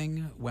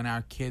something when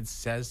our kid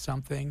says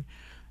something;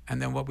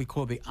 and then what we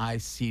call the I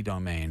see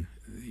domain.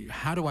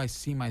 How do I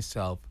see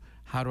myself?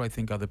 How do I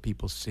think other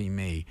people see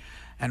me?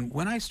 And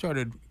when I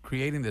started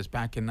creating this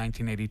back in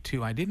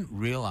 1982, I didn't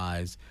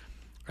realize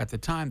at the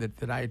time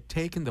that I had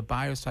taken the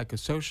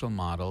biopsychosocial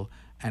model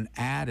and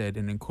added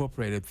and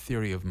incorporated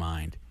theory of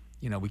mind.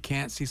 We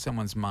can't see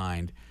someone's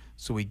mind,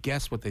 so we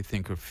guess what they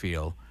think or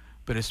feel,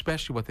 but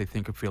especially what they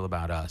think or feel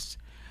about us.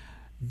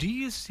 Do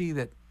you see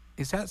that?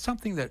 Is that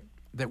something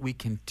that we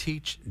can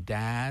teach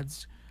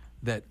dads,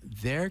 that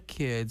their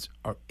kids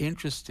are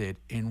interested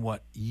in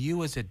what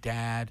you as a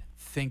dad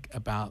think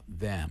about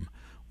them?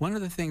 One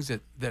of the things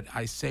that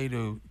I say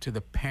to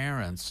the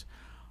parents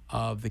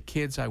of the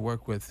kids I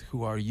work with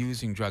who are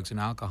using drugs and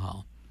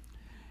alcohol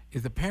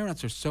is the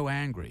parents are so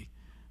angry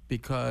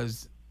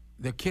because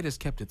their kid has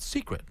kept it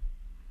secret.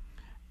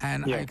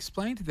 And I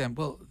explain to them,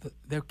 well,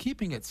 they're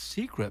keeping it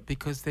secret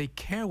because they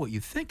care what you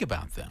think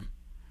about them.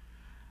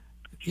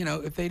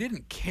 If they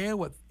didn't care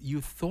what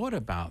you thought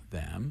about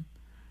them,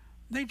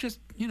 they just,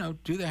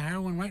 do the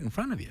heroin right in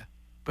front of you.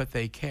 But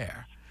they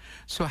care.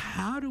 So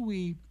how do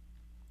we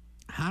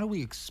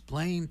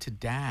explain to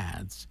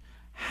dads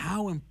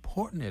how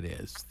important it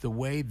is the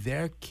way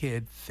their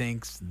kid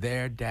thinks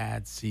their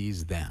dad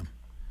sees them?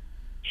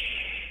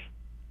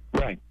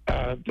 Right.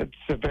 That's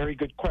a very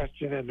good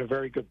question and a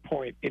very good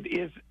point.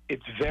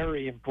 It's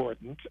very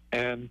important,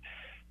 and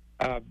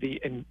the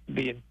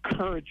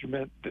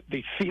encouragement,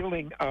 the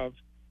feeling of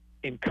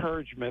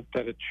encouragement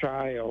that a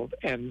child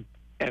and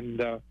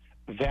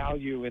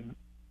value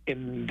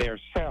in their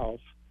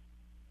self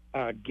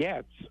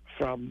gets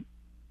from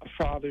a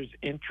father's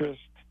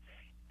interest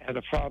and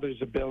a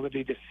father's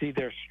ability to see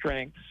their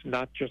strengths,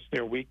 not just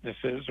their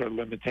weaknesses or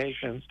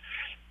limitations,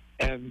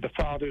 and the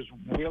father's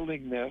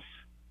willingness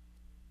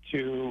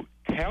to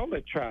tell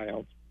the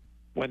child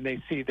when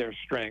they see their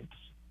strengths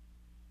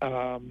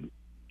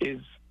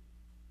is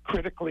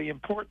critically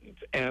important.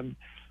 And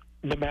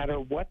no matter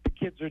what the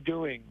kids are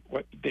doing,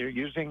 what they're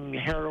using,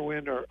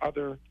 heroin or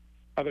other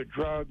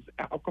drugs,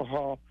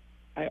 alcohol,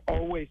 I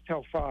always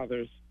tell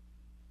fathers,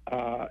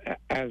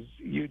 as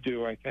you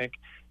do, I think,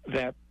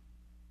 that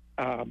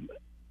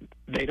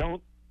they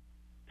don't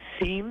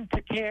seem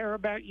to care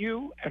about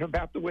you and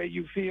about the way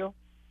you feel,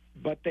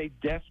 but they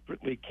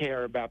desperately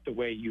care about the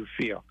way you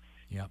feel.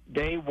 Yep.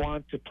 They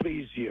want to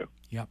please you.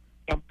 Yep.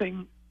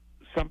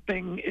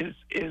 Something is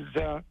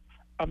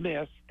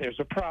amiss. There's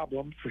a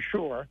problem for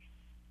sure,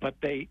 but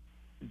they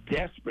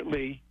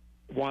desperately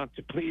want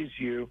to please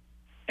you,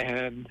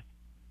 and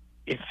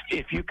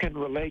if you can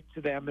relate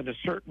to them in a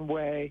certain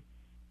way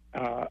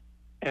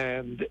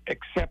and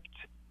accept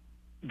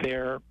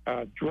their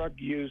drug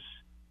use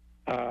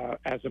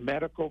as a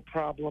medical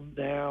problem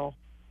now,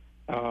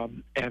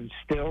 and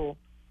still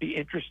be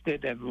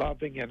interested and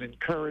loving and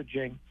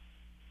encouraging,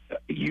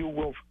 you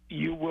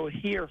will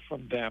hear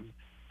from them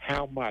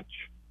how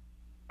much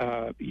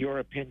your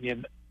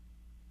opinion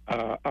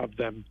of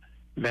them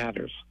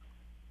matters.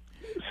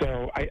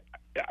 So I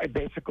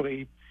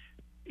basically,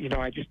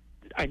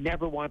 I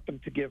never want them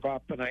to give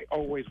up, and I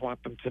always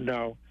want them to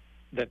know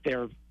that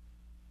they're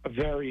a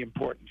very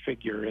important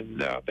figure in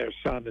their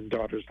son and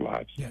daughter's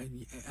lives. Yeah,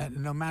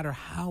 no matter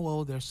how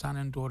old their son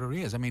and daughter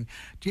is. I mean,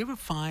 do you ever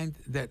find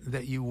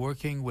that you're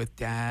working with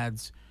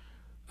dads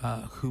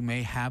who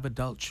may have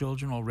adult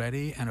children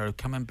already and are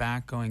coming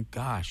back going,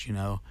 gosh,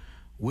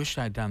 wish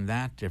I'd done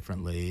that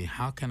differently.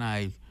 How can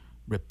I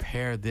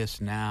repair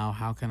this now?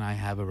 How can I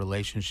have a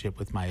relationship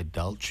with my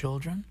adult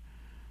children?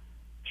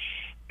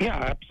 Yeah,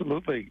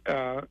 absolutely.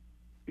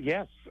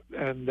 Yes.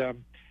 And,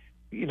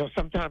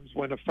 sometimes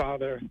when a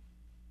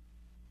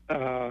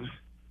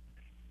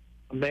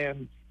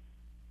man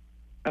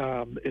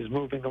is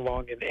moving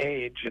along in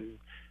age and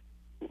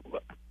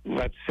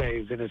let's say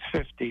is in his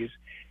 50s,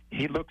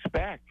 he looks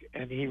back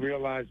and he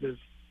realizes,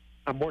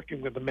 I'm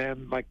working with a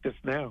man like this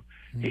now.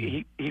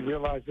 He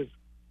realizes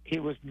he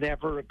was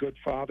never a good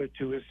father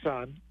to his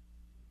son,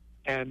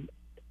 and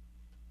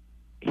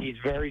he's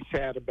very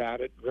sad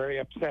about it, very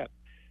upset.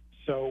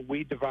 So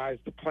we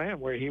devised a plan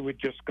where he would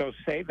just go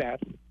say that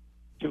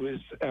to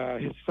his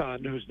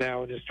son, who's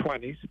now in his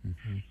 20s,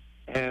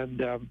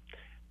 and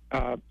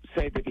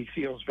say that he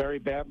feels very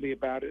badly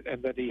about it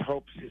and that he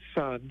hopes his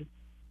son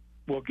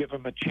will give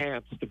him a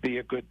chance to be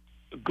a good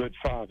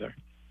father.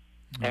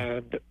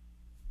 And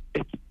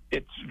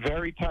it's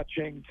very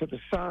touching to the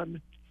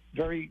son,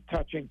 very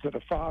touching to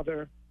the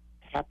father,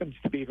 happens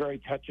to be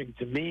very touching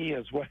to me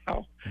as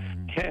well.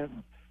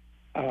 And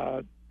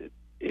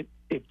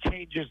it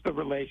changes the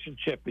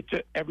relationship. It's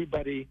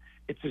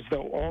as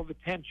though all the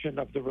tension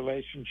of the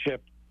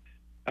relationship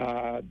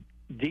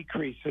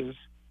decreases,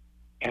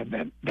 and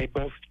then they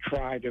both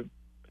try to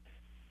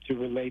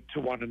relate to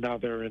one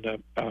another in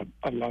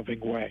a loving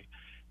way.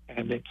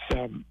 And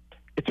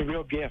it's a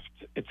real gift.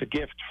 It's a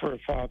gift for a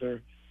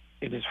father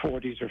in his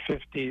 40s or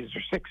 50s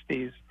or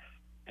 60s,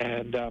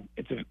 and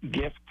it's a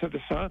gift to the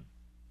son,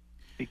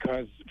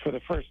 because for the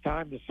first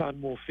time the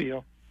son will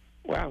feel,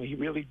 wow, he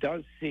really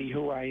does see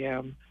who I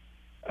am.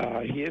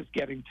 He is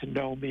getting to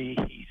know me.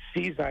 He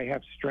sees I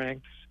have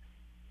strengths.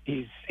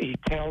 He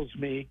tells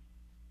me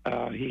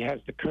he has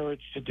the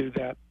courage to do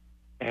that,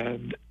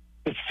 and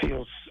it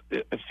feels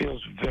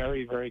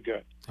very, very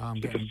good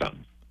to the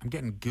son. I'm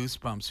getting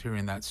goosebumps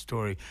hearing that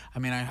story. I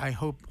mean, I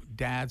hope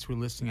dads who are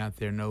listening out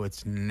there know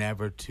it's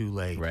never too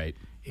late. Right.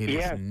 It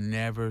is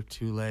never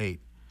too late.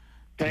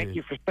 Thank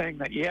you for saying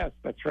that. Yes,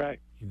 that's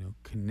right.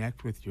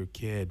 Connect with your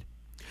kid.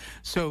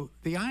 So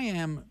the I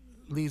am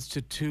leads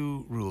to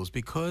two rules.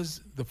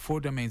 Because the four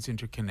domains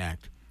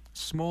interconnect,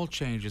 small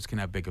changes can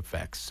have big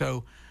effects.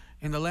 So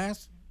in the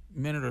last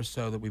minute or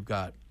so that we've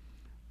got,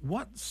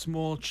 what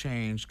small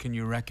change can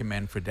you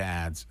recommend for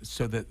dads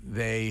so that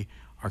they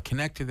are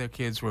connected to their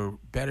kids, we're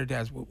better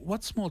dads?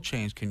 What small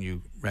change can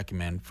you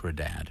recommend for a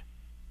dad?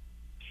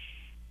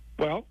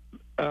 Well,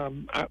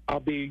 I'll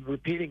be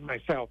repeating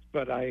myself,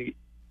 but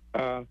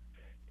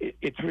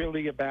it's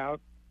really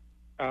about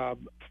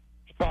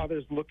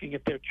fathers looking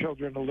at their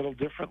children a little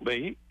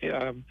differently,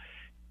 in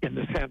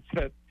the sense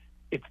that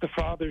it's the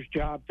father's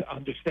job to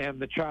understand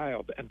the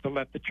child and to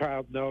let the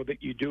child know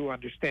that you do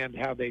understand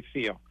how they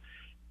feel.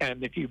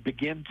 And if you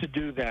begin to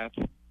do that,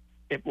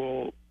 it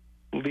will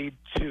lead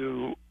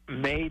to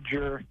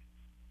major,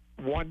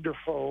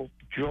 wonderful,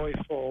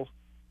 joyful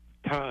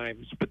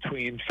times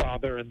between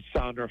father and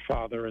son or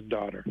father and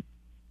daughter.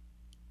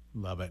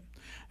 Love it.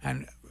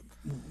 And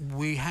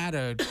we had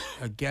a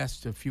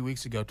guest a few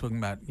weeks ago talking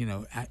about,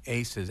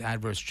 ACEs,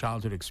 adverse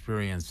childhood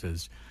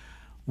experiences.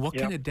 What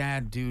can a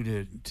dad do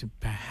to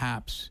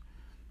perhaps,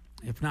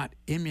 if not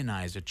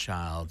immunize a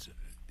child,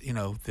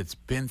 that's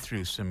been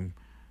through some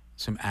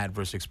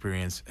adverse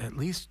experience, at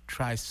least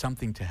try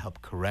something to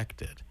help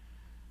correct it?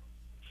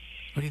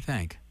 What do you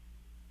think?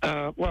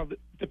 Well, it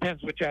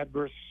depends which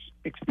adverse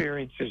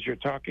experiences you're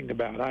talking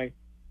about.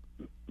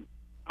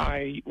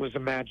 I was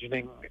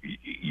imagining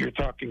you're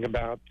talking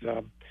about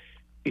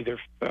either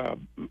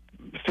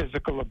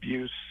physical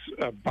abuse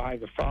by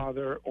the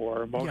father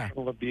or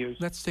emotional abuse.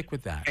 Let's stick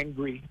with that.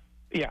 Angry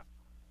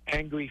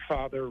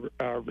father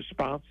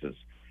responses.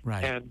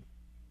 Right. And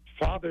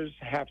fathers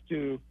have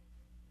to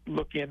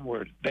look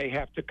inward. They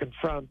have to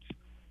confront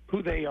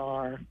who they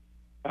are,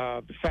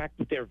 the fact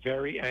that they're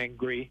very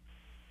angry,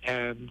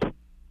 and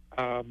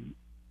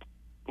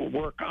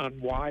work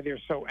on why they're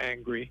so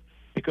angry,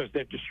 because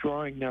they're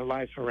destroying their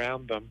life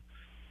around them,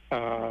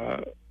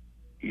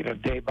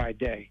 day by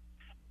day.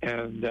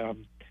 And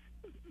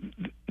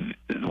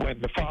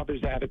when the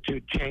father's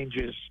attitude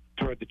changes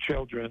toward the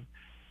children,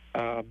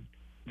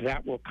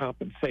 that will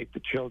compensate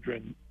the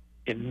children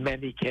in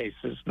many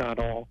cases, not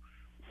all,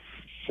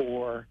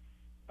 for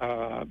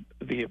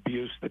the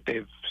abuse that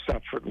they've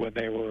suffered when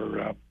they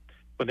were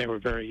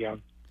very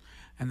young.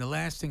 And the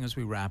last thing as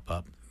we wrap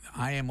up,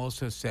 IAM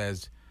also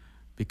says,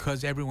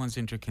 because everyone's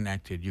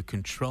interconnected, you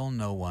control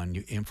no one,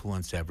 you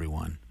influence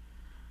everyone.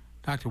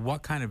 Doctor,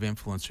 what kind of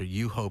influence are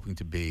you hoping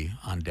to be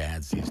on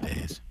dads these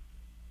days?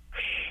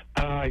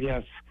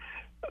 Yes.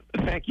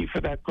 Thank you for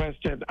that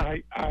question.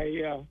 I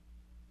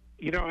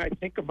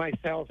think of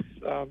myself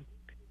a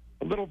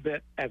little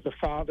bit as a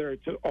father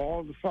to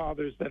all the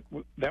fathers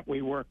that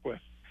we work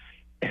with,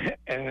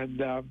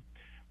 and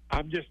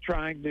I'm just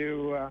trying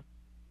to.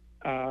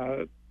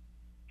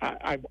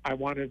 I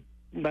want to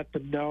let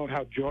them know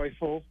how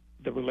joyful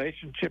the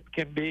relationship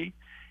can be,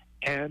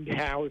 and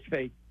how if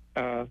they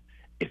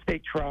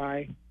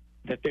try,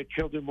 that their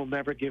children will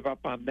never give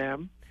up on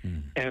them,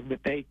 and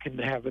that they can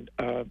have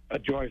a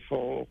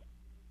joyful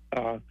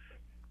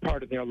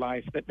part of their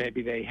life that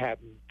maybe they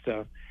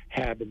hadn't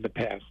had in the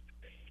past.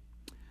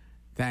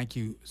 Thank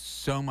you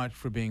so much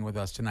for being with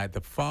us tonight.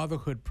 The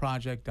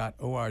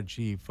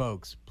fatherhoodproject.org,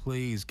 folks,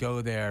 please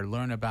go there,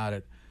 learn about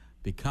it,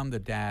 become the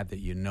dad that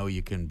you know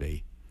you can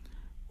be.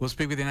 We'll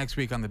speak with you next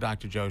week on the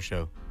Dr. Joe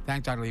Show.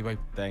 Thanks, Dr. Levi.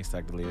 Thanks,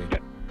 Dr. Levi.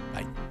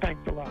 Bye.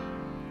 Thanks a lot.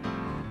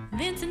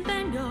 Vincent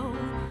Van Gogh.